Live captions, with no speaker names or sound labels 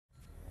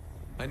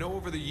I know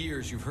over the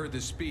years you've heard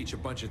this speech a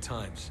bunch of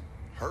times.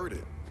 Heard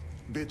it?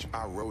 Bitch,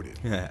 I wrote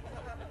it.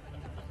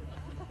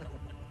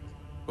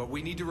 But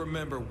we need to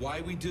remember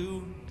why we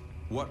do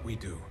what we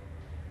do.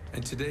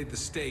 And today the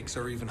stakes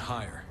are even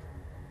higher.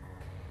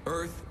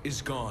 Earth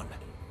is gone.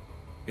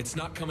 It's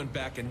not coming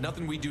back, and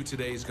nothing we do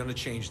today is gonna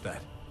change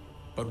that.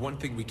 But one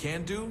thing we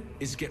can do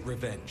is get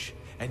revenge.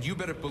 And you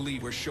better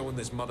believe we're showing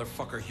this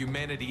motherfucker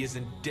humanity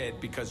isn't dead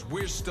because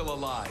we're still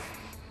alive.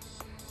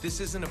 This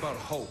isn't about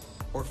hope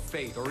or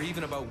faith or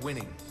even about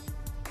winning.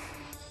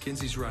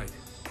 Kinsey's right.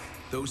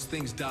 Those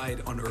things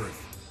died on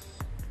Earth.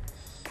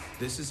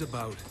 This is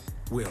about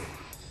will.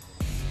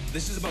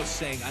 This is about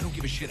saying, I don't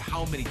give a shit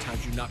how many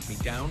times you knock me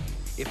down.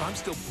 If I'm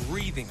still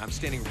breathing, I'm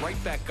standing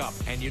right back up.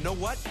 And you know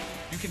what?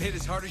 You can hit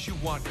as hard as you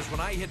want, because when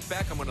I hit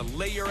back, I'm gonna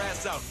lay your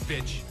ass out,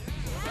 bitch.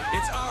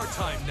 It's our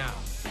time now.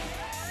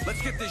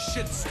 Let's get this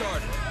shit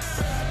started.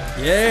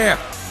 Yeah.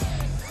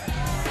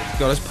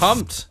 Got us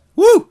pumped.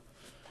 Woo!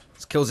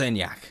 Let's kill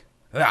Zinyak.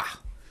 Ah.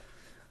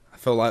 I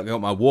feel like I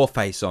got my war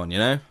face on, you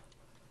know?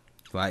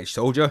 Like,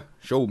 soldier,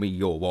 show me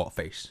your war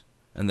face.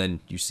 And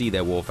then you see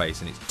their war face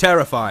and it's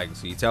terrifying,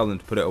 so you tell them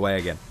to put it away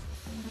again.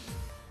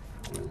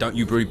 Don't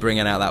you be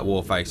bringing out that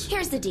war face.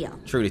 Here's the deal.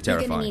 Truly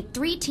terrifying. You're gonna need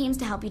 3 teams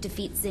to help you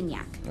defeat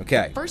Zinyak.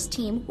 Okay. The first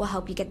team will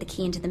help you get the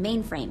key into the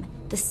mainframe.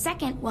 The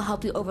second will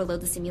help you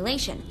overload the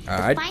simulation.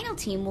 Alright. The final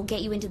team will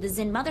get you into the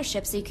Zin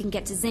mothership so you can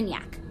get to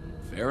Zinyak.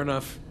 Fair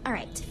enough.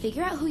 Alright,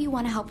 figure out who you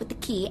want to help with the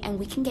key and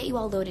we can get you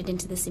all loaded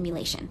into the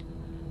simulation.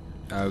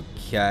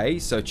 Okay,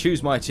 so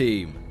choose my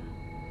team.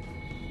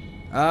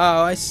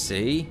 Oh, I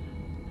see.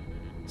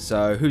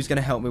 So, who's going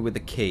to help me with the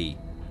key?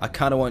 I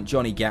kind of want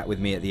Johnny Gat with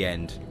me at the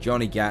end.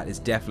 Johnny Gat is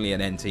definitely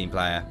an N-team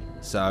player.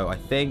 So, I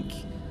think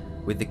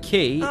with the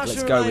key,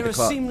 let's go with the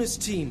seamless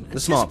team, the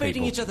smart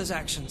anticipating people. each other's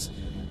actions.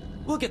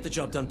 We'll get the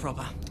job done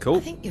proper. Cool.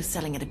 I think you're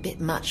selling it a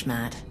bit much,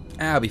 Mad.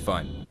 I'll be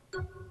fine.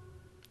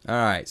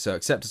 Alright, so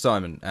accept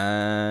assignment.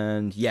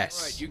 And yes.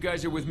 Alright, you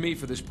guys are with me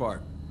for this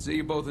part. See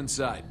you both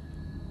inside.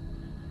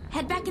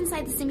 Head back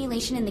inside the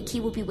simulation and the key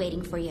will be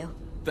waiting for you.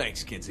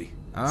 Thanks, Kinsey.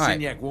 Alright.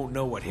 Zinyak won't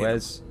know what hit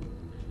him.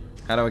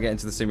 How do I get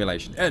into the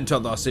simulation? Enter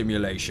the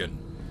simulation.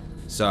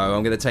 So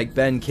I'm going to take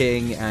Ben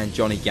King and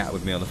Johnny Gat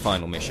with me on the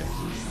final mission.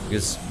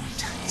 Because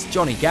it's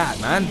Johnny Gat,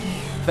 man.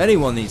 If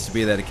anyone needs to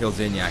be there to kill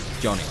Zinyak,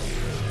 it's Johnny.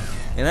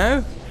 You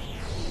know?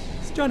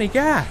 It's Johnny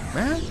Gat,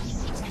 man.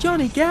 It's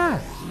Johnny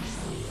Gat.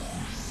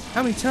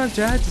 How many times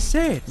do I have to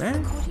say it,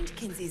 man? According to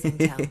Kinsey's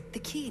intel, the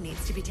key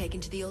needs to be taken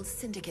to the old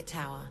Syndicate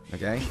Tower.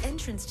 Okay. The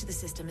entrance to the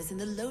system is in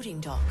the loading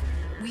dock.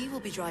 We will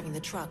be driving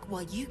the truck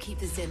while you keep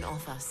the Zin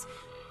off us.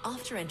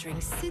 After entering,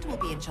 Sid will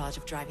be in charge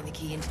of driving the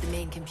key into the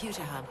main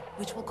computer hub,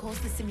 which will cause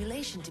the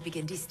simulation to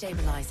begin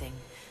destabilizing.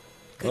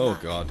 Good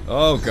luck. God.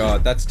 Oh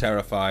god, that's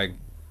terrifying.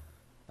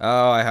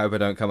 Oh, I hope I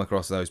don't come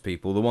across those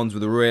people. The ones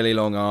with the really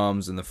long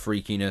arms and the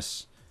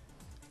freakiness.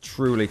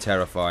 Truly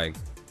terrifying.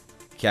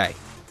 Okay.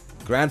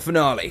 Grand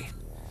finale.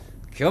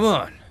 Come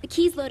on. The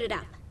key's loaded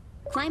up.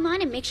 Climb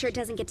on and make sure it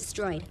doesn't get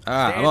destroyed.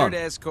 Ah, I'm on. Standard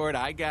escort,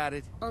 I got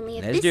it. Only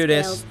if Let's this do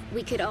this. fails,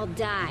 we could all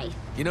die.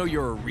 You know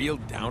you're a real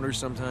downer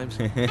sometimes.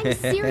 I'm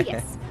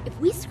serious. If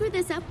we screw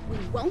this up, we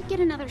won't get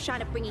another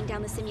shot at bringing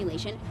down the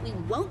simulation, we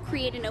won't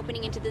create an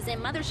opening into the Zin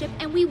mothership,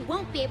 and we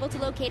won't be able to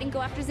locate and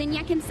go after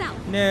Zinyak himself.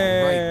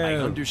 No. Right, I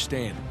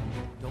understand.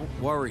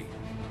 Don't worry.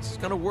 This is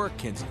gonna work,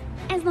 Kinsey.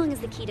 As long as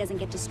the key doesn't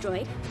get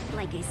destroyed,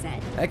 like I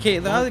said. Okay,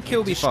 the other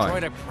kill will be Destroyed,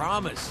 fine. I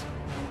promise.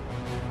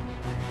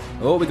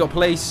 Oh, we got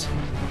police.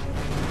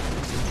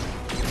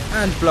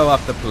 And blow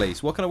up the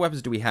police. What kind of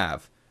weapons do we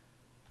have?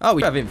 Oh,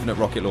 we have infinite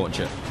rocket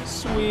launcher.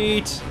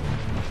 Sweet.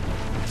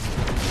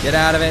 Get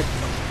out of it.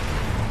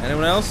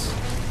 Anyone else?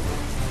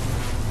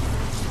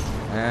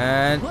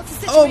 And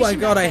oh my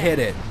god, I hit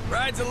it.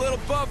 Ride's a little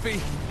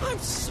bumpy. I'm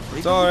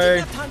sorry. Sorry.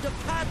 We didn't have time to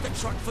pad the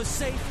truck for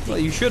safety. Well,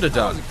 you should have I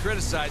done. wasn't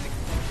criticizing.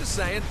 Just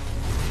saying.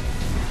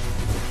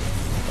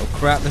 Oh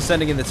crap, they're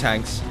sending in the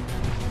tanks.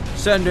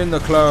 Send in the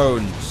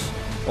clones.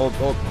 Or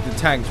the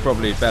tanks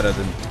probably better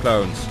than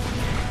clones.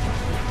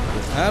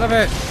 Out of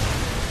it.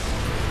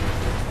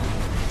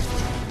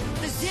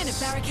 The Zin have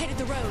barricaded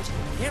the road.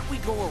 Can't we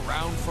go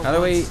around for How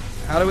do I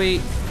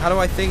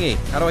thingy?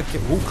 How do I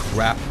kill? Oh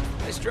crap.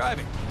 Nice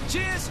driving.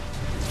 Cheers.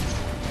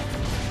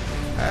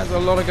 There's a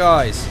lot of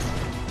guys.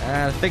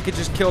 And I think it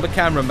just killed a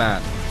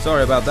cameraman.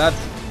 Sorry about that.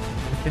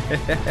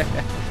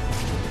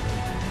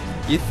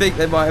 You'd think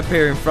they might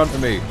appear in front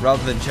of me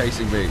rather than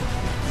chasing me.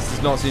 This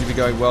does not seem to be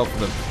going well for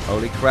them.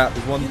 Holy crap,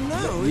 there's one. You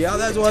know, Yeah, if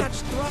there's we one.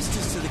 attached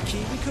thrusters to the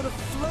key, we could have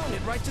flown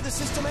it right to the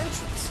system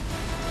entrance.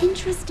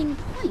 Interesting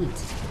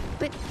point.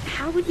 But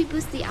how would we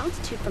boost the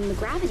altitude from the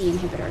gravity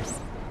inhibitors?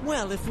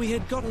 Well, if we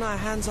had gotten our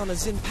hands on a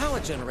Zin power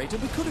generator,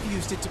 we could have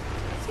used it to...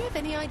 Do you have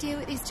any idea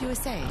what these two are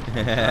saying?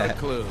 Not a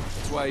clue.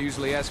 That's why I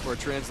usually ask for a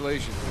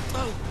translation.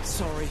 Oh,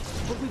 sorry.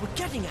 What we were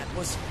getting at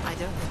was... I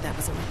don't think that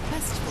was a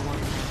request for one.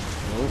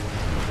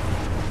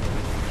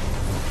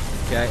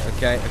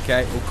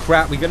 Okay. Oh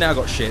crap, we now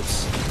got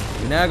ships.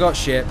 We now got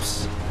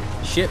ships.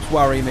 Ships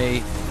worry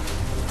me.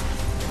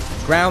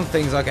 Ground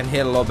things I can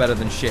hit a lot better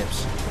than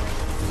ships.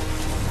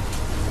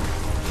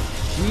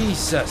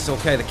 Jesus.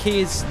 Okay, the key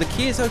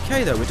is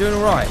okay though. We're doing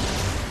all right.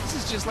 This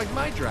is just like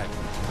my driving.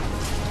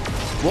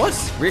 What?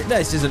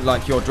 This isn't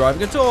like you're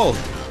driving at all.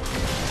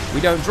 We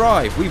don't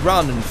drive. We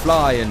run and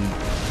fly and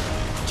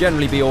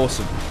generally be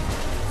awesome.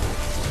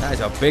 That is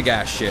a big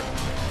ass ship.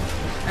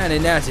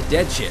 And now it's a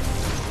dead ship.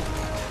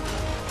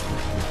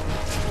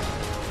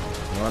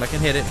 Come on, I can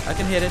hit it. I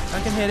can hit it.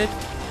 I can hit it.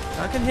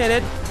 I can hit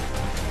it.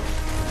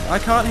 I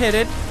can't hit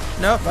it.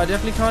 Nope, I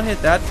definitely can't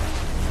hit that.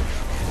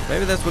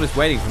 Maybe that's what it's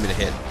waiting for me to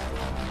hit.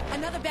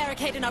 Another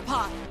barricade in our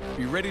path.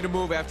 Be ready to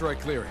move after I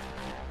clear it.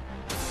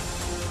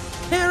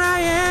 Here I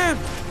am.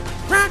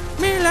 Rock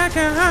me like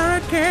a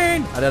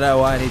hurricane. I don't know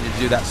why I needed to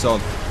do that song.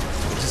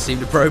 It just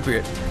seemed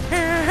appropriate.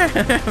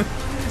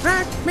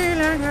 Rock me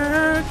like a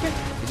hurricane.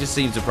 It just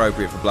seems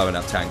appropriate for blowing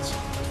up tanks.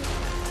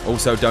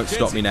 Also, don't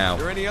stop me now. Are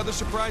there any other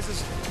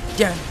surprises?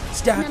 Don't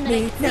stop None that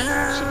me I can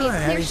see. Should be a now. clear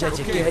Having shot. such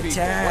a Okay, good people,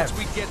 time. once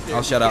we get there,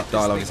 I'll shut we'll up. get this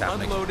Dialogue thing is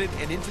happening. Unloaded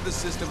and into the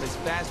system as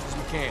fast as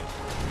we can.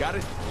 Got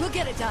it? We'll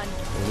get it done.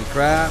 Holy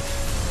crap.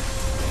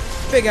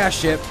 Big ass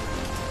ship.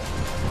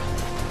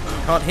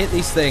 Can't hit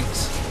these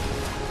things.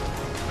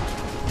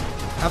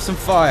 Have some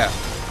fire.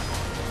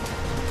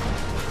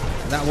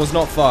 That was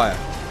not fire.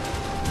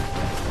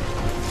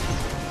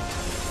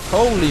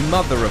 Holy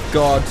mother of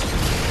God.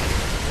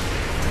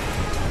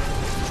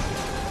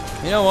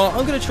 You know what?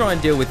 I'm going to try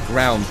and deal with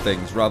ground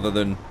things rather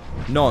than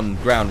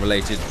non-ground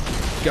related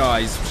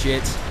guys.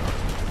 Shit.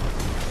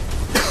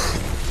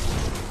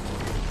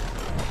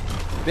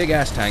 Big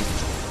ass tank.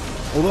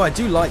 Although I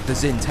do like the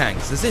Zin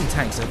tanks. The Zin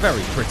tanks are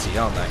very pretty,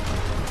 aren't they?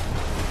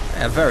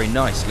 They are very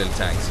nice little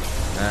tanks.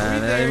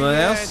 And anyone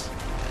else?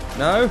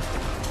 No?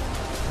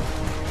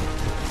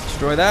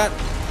 Destroy that.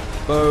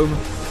 Boom.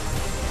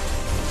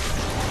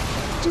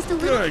 Just a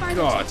little Good farther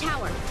God. to the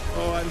tower.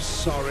 Oh, I'm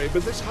sorry,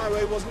 but this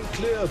highway wasn't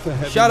clear for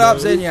heaven. Shut up,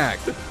 knows. Zinyak.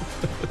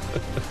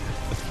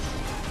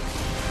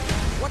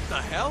 What the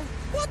hell?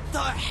 What the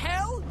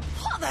hell?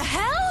 What the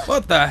hell?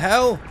 What the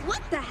hell?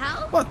 What the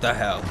hell? What the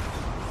hell?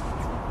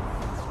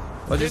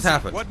 What just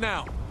happened? What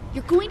now?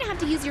 You're going to have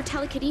to use your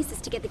telekinesis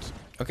to get the key.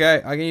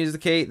 Okay, I can use the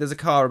key. There's a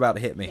car about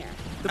to hit me.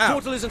 The Ow.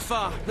 portal isn't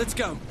far. Let's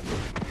go.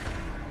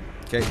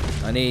 Okay,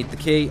 I need the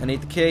key. I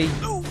need the key.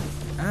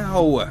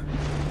 Ow.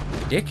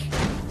 Dick.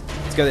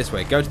 Let's go this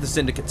way. Go to the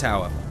Syndicate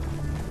Tower.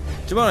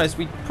 To be honest,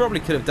 we probably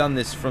could have done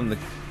this from the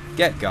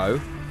get-go.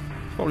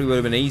 Probably would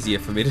have been easier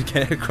for me to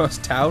get across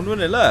town,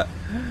 wouldn't it? Look,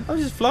 I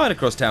was just flying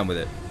across town with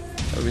it. That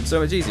would have been so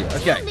much easier. And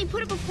Okay. they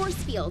put up a force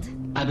field.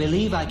 I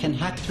believe I can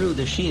hack through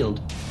the shield.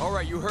 All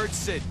right, you heard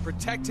Sid.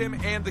 Protect him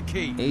and the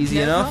key. Easy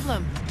No enough.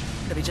 problem.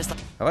 It'll be just like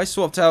Have I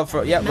swapped out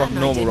for... Yeah, Matt and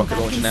I normal did in rocket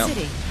launcher Vatican now.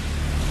 City.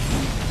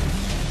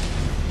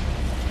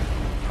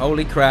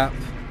 Holy crap.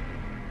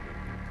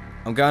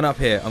 I'm going up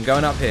here. I'm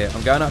going up here.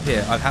 I'm going up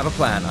here. I have a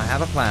plan. I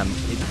have a plan.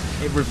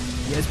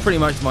 It's pretty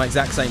much my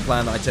exact same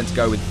plan that I tend to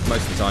go with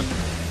most of the time,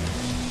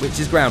 which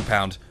is ground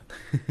pound.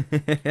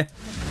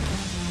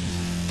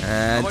 How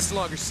And much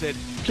longer, Sid?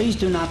 Please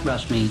do not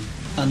rush me,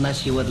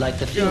 unless you would like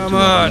the field Come to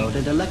on. overload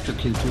and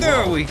electrocute you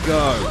there all. we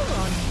go.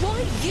 Why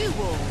you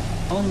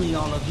all? Only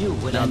all of you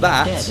would Now end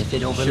up that dead if it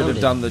should overloaded.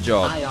 have done the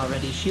job. I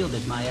already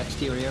shielded my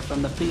exterior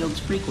from the field's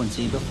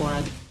frequency before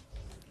I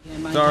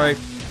began my Sorry.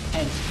 task.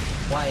 Hence,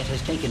 why it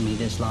has taken me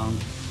this long.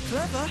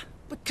 Clever,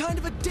 but kind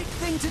of a dick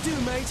thing to do,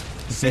 mate.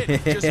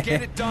 Sid, just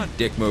get it done.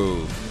 Dick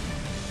move.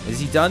 Is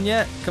he done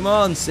yet? Come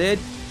on, Sid.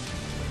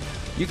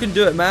 You can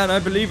do it, man. I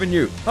believe in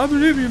you. I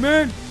believe in you,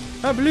 man.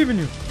 I believe in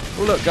you.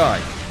 Oh, look, guy.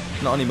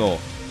 Not anymore.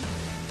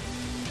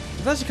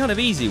 It's actually kind of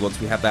easy once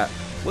we have that.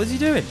 What is he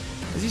doing?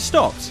 Has he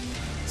stopped?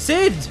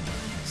 Sid!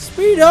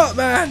 Speed up,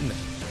 man!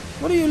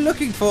 What are you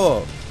looking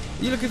for?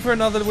 Are you looking for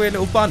another weird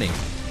little bunny?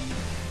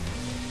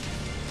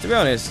 To be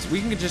honest,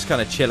 we can just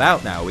kind of chill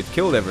out now. We've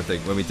killed everything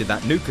when we did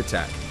that nuke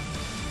attack.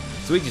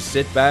 So we just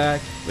sit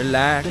back,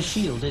 relax. The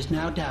shield is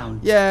now down. All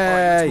right,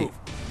 let's Yay! move.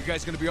 You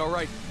guys gonna be all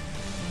right?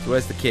 So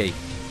where's the key?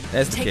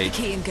 There's the Take key. the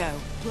key and go.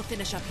 We'll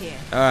finish up here.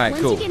 Alright,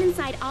 Once cool. you get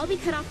inside, I'll be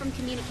cut off from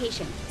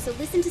communication. So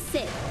listen to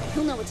Sid.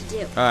 He'll know what to do.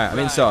 Alright, I'm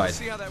Right, inside. we'll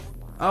see how that...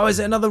 Oh, is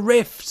it another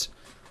rift?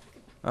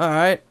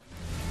 Alright.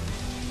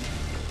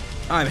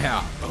 I'm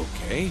here.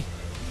 Okay.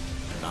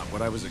 Not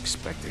what I was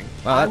expecting.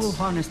 Well, I will that's...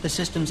 harness the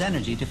system's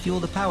energy to fuel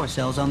the power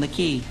cells on the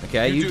key.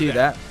 Okay, You you do do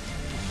that.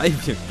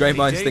 Great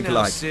minds Any think day now,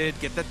 alike. Sid,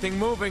 get that thing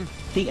moving.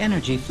 The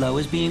energy flow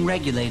is being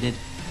regulated.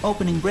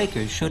 Opening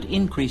breakers should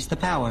increase the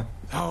power.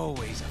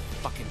 Always a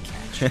fucking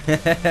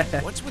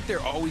catch. What's with there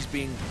always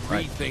being three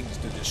Right. things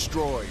to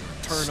destroy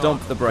or turn on?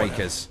 Stomp or the whatever?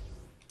 breakers.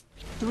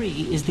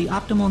 3 is the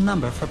optimal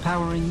number for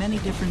powering many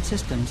different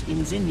systems in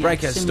Zinyak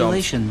Breaker stomp.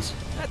 simulations.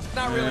 That's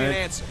not really an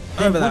answer.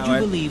 Then Over would that you way.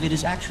 believe it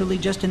is actually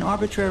just an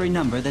arbitrary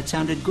number that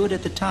sounded good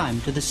at the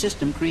time to the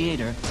system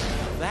creator?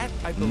 That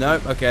I believe.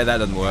 Nope, okay, that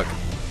doesn't work.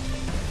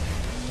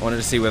 I wanted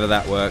to see whether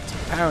that worked.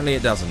 Apparently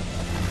it doesn't.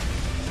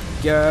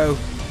 Go.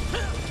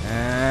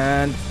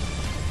 And...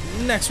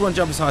 next one,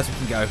 jump as high as we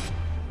can go.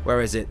 Where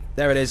is it?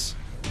 There it is.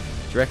 Do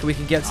you reckon we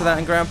can get to that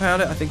and ground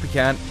pound it? I think we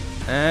can.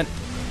 And...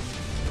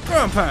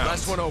 ground pound!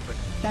 Last one open.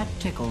 That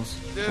tickles.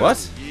 Dude,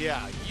 What?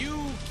 Yeah, you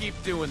keep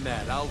doing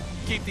that. I'll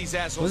keep these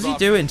assholes What's he off.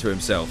 doing to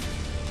himself?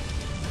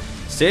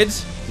 Sid,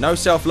 no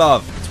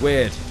self-love. It's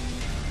weird.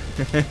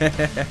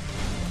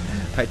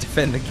 Right,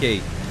 defend the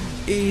key.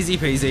 Easy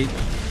peasy.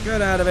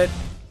 Get out of it.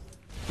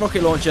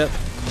 Rocket launcher.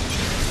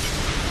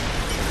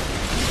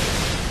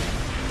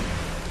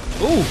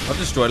 Ooh, I've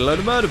destroyed a load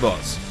of murder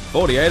bots.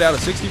 48 out of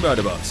 60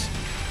 murder bots.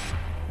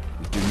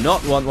 We do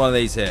not want one of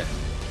these here.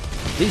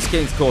 These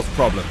kings cause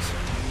problems.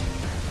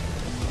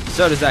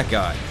 So does that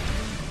guy.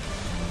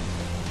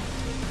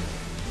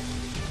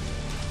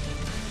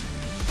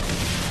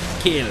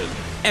 Kill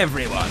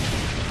everyone.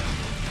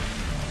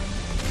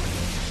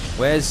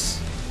 Where's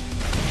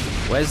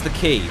the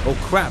key? Oh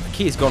crap, the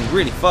key has gone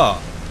really far.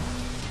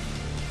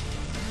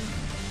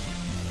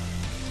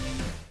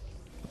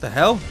 What the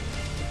hell?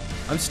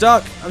 I'm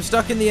stuck. I'm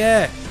stuck in the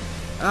air.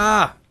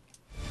 Ah.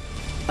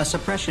 A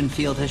suppression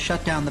field has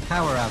shut down the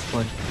power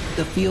output.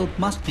 The field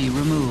must be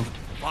removed.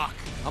 Fuck,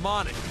 I'm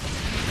on it.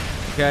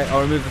 Okay,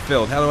 I'll remove the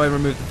field. How do I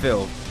remove the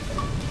field?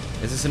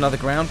 Is this another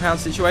ground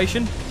pound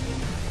situation? I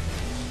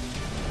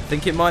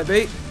think it might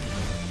be.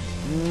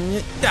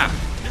 Yeah.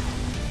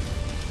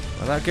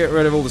 Will that get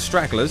rid of all the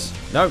stragglers?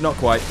 No, not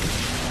quite.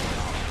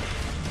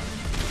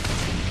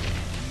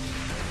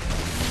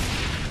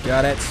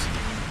 Got it.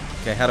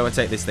 Okay, how do I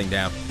take this thing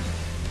down?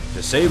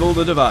 Disable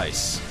the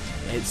device.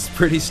 It's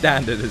pretty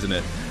standard, isn't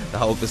it? The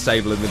whole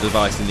disabling the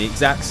device in the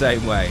exact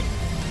same way.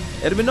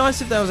 It'd be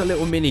nice if there was a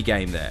little mini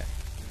game there.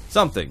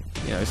 Something,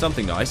 you know,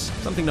 something nice.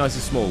 Something nice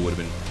and small would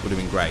have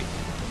been great.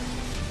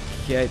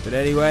 Okay, but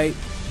anyway,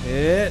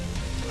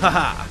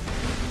 haha.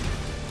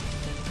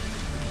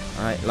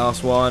 All right,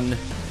 last one,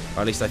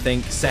 or at least I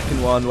think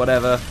second one,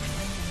 whatever.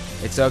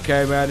 It's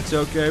okay, man. It's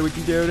okay. We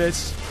can do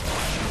this,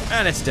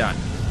 and it's done.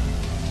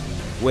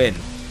 Win.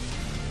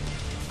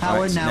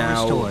 Power Right,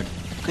 now restored.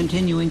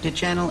 Continuing to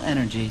channel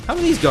energy. How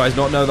do these guys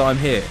not know that I'm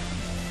here?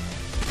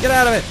 Get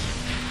out of it!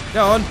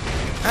 Go on!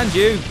 And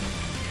you!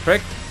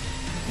 Prick!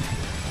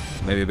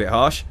 Maybe a bit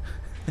harsh.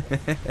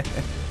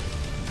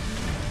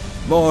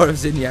 More of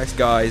Zinniak's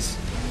guys.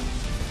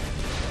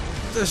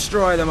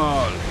 Destroy them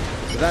all!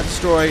 Did that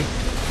destroy?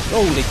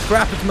 Holy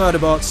crap, it's murder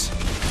bots!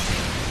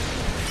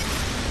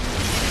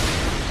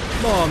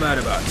 More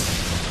murder bots!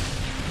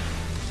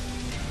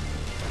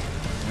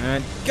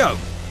 And go!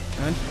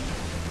 And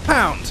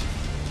pound!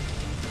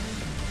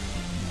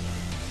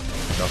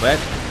 Stop it.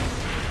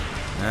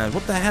 And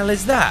what the hell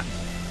is that?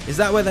 Is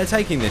that where they're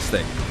taking this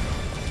thing?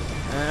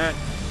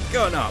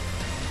 Going up.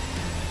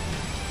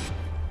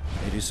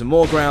 They do some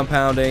more ground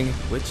pounding,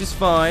 which is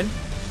fine.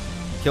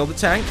 Kill the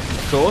tank,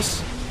 of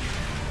course.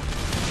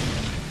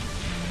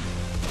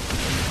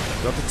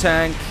 Got the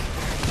tank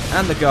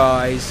and the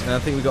guys, and I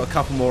think we got a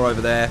couple more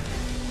over there.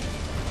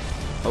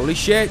 Holy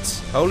shit!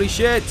 Holy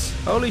shit!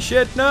 Holy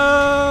shit!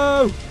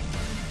 No!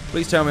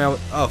 Please tell me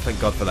oh, thank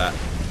God for that.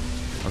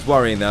 I was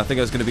worrying there. I think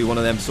it was going to be one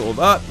of them sort of,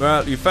 oh,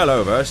 well, you fell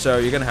over, so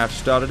you're going to have to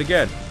start it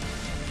again.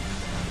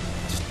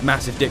 Just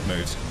massive dick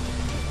moves.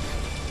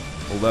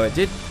 Although it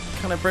did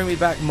kind of bring me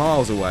back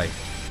miles away.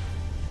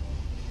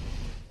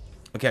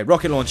 Okay,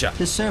 rocket launcher.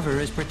 The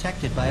server is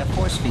protected by a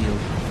force field.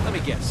 Let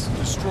me guess.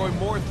 Destroy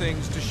more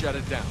things to shut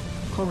it down.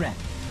 Correct.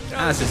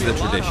 As is the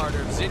tradition. It'd be a lot harder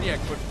if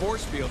Zinniak put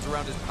force fields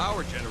around his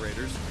power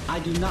generators. I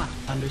do not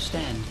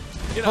understand.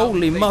 You know,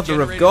 Holy they mother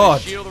of generated a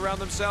God. shield around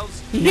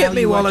themselves. He Now hit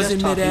me you while are I was just in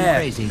talking midair.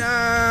 crazy.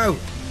 No!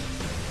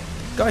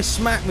 Guy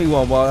smacked me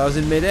one while I was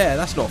in midair.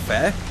 That's not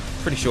fair.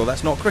 Pretty sure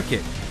that's not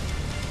cricket.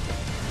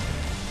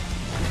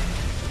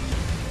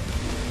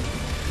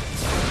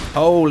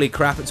 Holy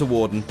crap, it's a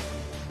warden.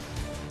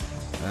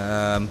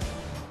 I'll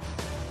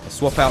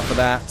swap out for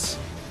that.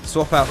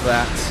 Swap out for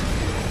that.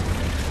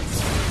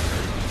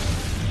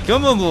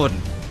 Come on,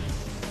 warden.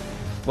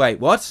 Wait,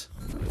 what?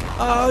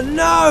 Oh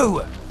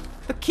no!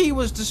 The key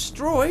was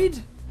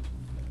destroyed?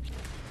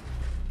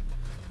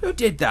 Who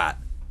did that?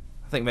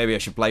 I think maybe I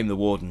should blame the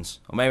wardens.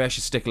 Or maybe I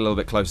should stick a little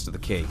bit close to the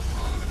key.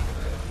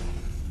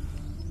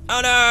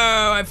 Oh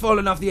no! I've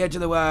fallen off the edge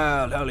of the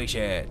world. Holy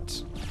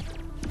shit.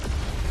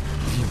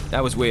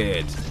 That was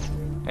weird.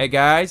 Hey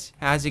guys,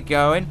 how's it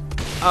going?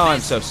 Oh,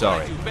 I'm so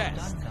sorry.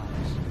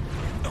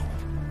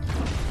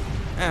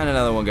 And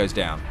another one goes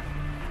down.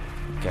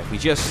 Okay, if we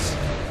just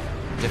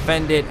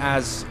defend it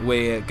as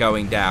we're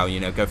going down, you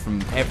know, go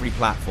from every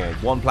platform,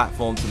 one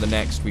platform to the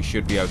next, we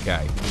should be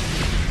okay.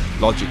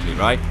 Logically,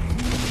 right?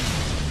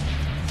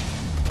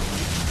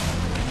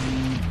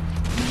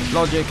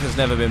 Logic has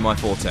never been my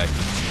forte.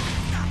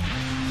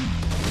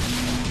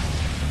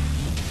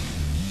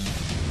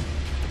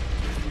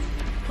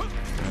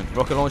 And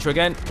rocket launcher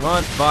again. Come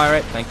on, fire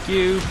it. Thank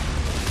you.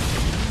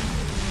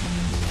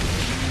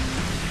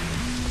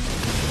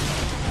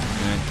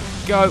 And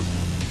go.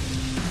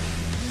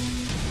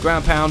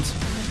 Ground pound.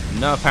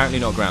 No, apparently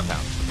not ground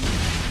pound.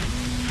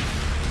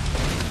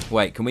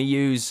 Wait, can we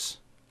use...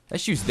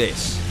 Let's use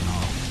this.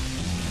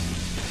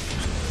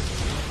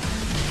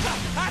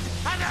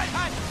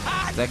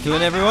 Is that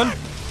killing everyone?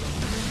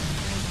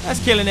 That's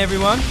killing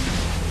everyone.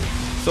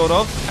 Sort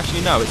of.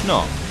 Actually, no, it's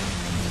not.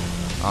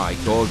 I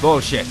call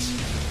bullshit.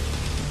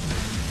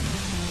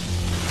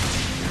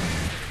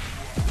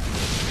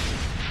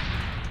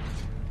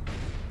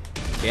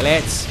 Kill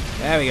it.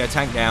 There we go,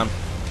 tank down.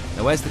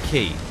 Now where's the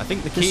key? I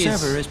think the The key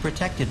server is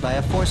protected by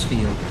a force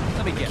field.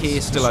 Let me guess. key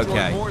is still Destroy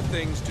okay. more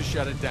things to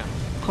shut it down.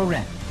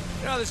 Correct.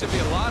 You know, this would be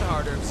a lot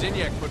harder if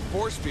Zinyak put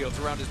force fields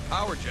around his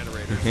power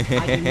generators.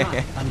 I do not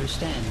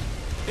understand.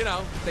 You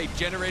know, they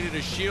generated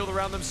a shield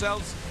around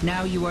themselves.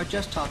 Now you are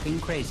just talking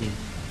crazy.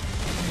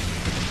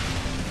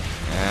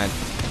 And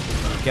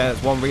okay,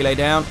 that's one relay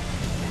down.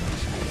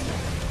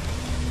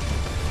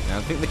 Now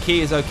I think the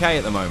key is okay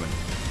at the moment.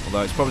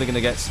 Although it's probably going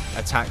to get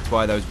attacked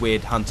by those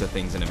weird hunter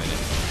things in a minute.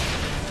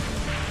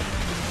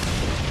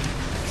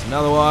 There's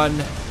another one.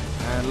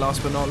 And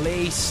last but not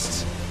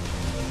least...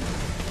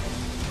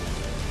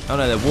 Oh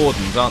no, they're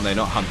wardens, aren't they?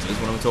 Not hunters.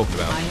 What am I talking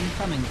about? I am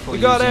coming for We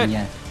you, got it.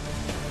 Zinyak.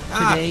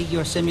 Ah. Today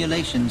your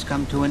simulations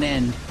come to an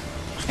end,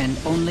 and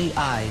only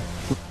I.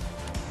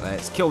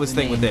 Let's kill this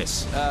thing with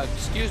this.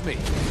 Excuse me.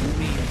 You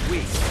mean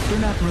we? Do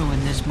not ruin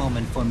this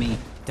moment for me.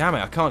 Damn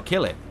it, I can't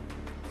kill it.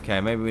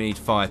 Okay, maybe we need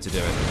fire to do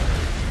it.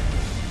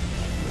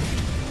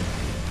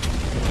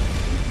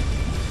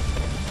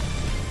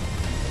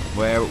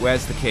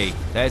 Where's the key?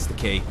 There's the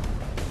key.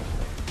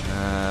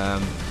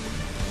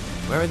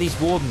 Where are these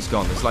wardens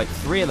gone? There's like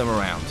 3 of them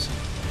around.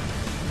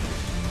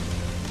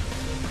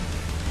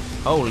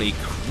 Holy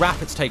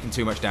crap, it's taken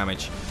too much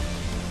damage.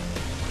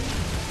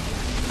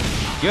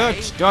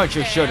 Don't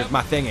you shoot at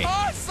my thingy.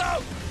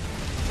 Awesome!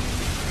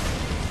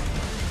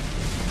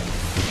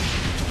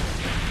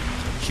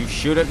 You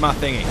shoot at my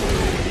thingy.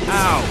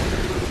 Ow!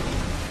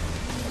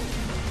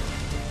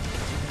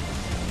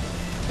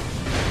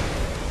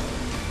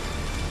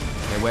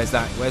 Okay, where's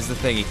that? Where's the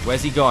thingy?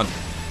 Where's he gone?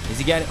 Is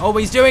he getting... Oh,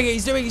 he's doing it!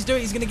 He's doing it!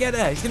 He's gonna get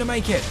there! He's gonna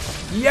make it!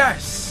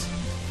 Yes!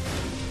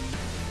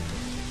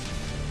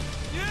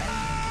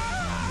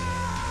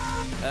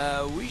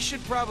 We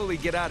should probably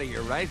get out of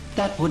here, right?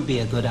 That would be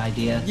a good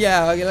idea.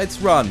 Yeah, okay, let's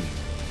run.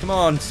 Come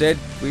on, Sid.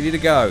 We need to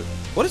go.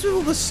 What is with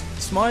all the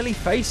smiley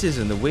faces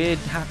and the weird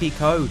happy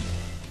code?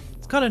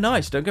 It's kind of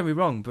nice, don't get me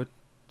wrong, but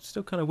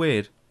still kind of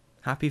weird.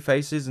 Happy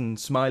faces and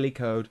smiley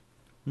code.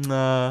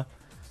 Nah.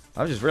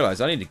 I've just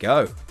realised I need to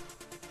go.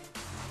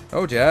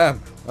 Oh,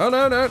 damn. Oh,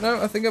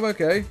 no, I think I'm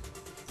okay.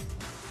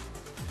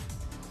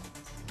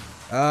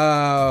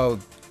 Oh,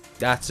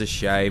 that's a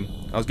shame.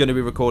 I was going to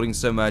be recording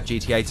some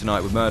GTA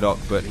tonight with Murdoch,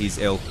 but he's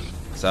ill.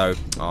 So,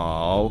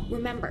 oh.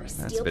 Remember, That's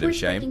a Steel bit of a Bird's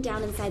shame. breaking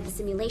down inside the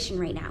simulation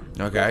right now.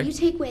 Okay. If you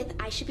take with,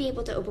 I should be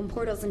able to open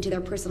portals into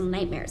their personal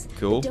nightmares.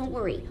 Cool. But don't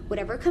worry,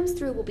 whatever comes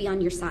through will be on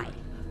your side.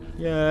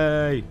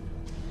 Yay.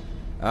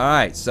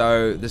 Alright,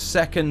 so the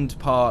second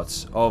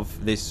part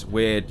of this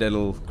weird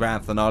little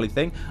grand finale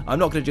thing, I'm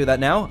not going to do that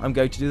now. I'm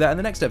going to do that in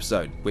the next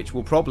episode, which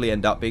will probably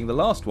end up being the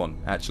last one,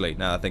 actually,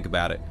 now that I think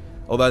about it.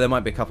 Although there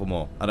might be a couple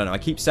more. I don't know, I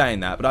keep saying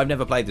that, but I've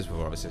never played this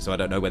before, obviously, so I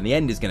don't know when the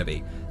end is going to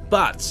be.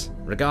 But,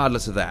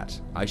 regardless of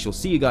that, I shall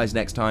see you guys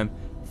next time.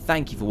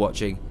 Thank you for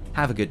watching.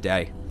 Have a good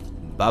day.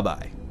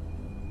 Bye-bye.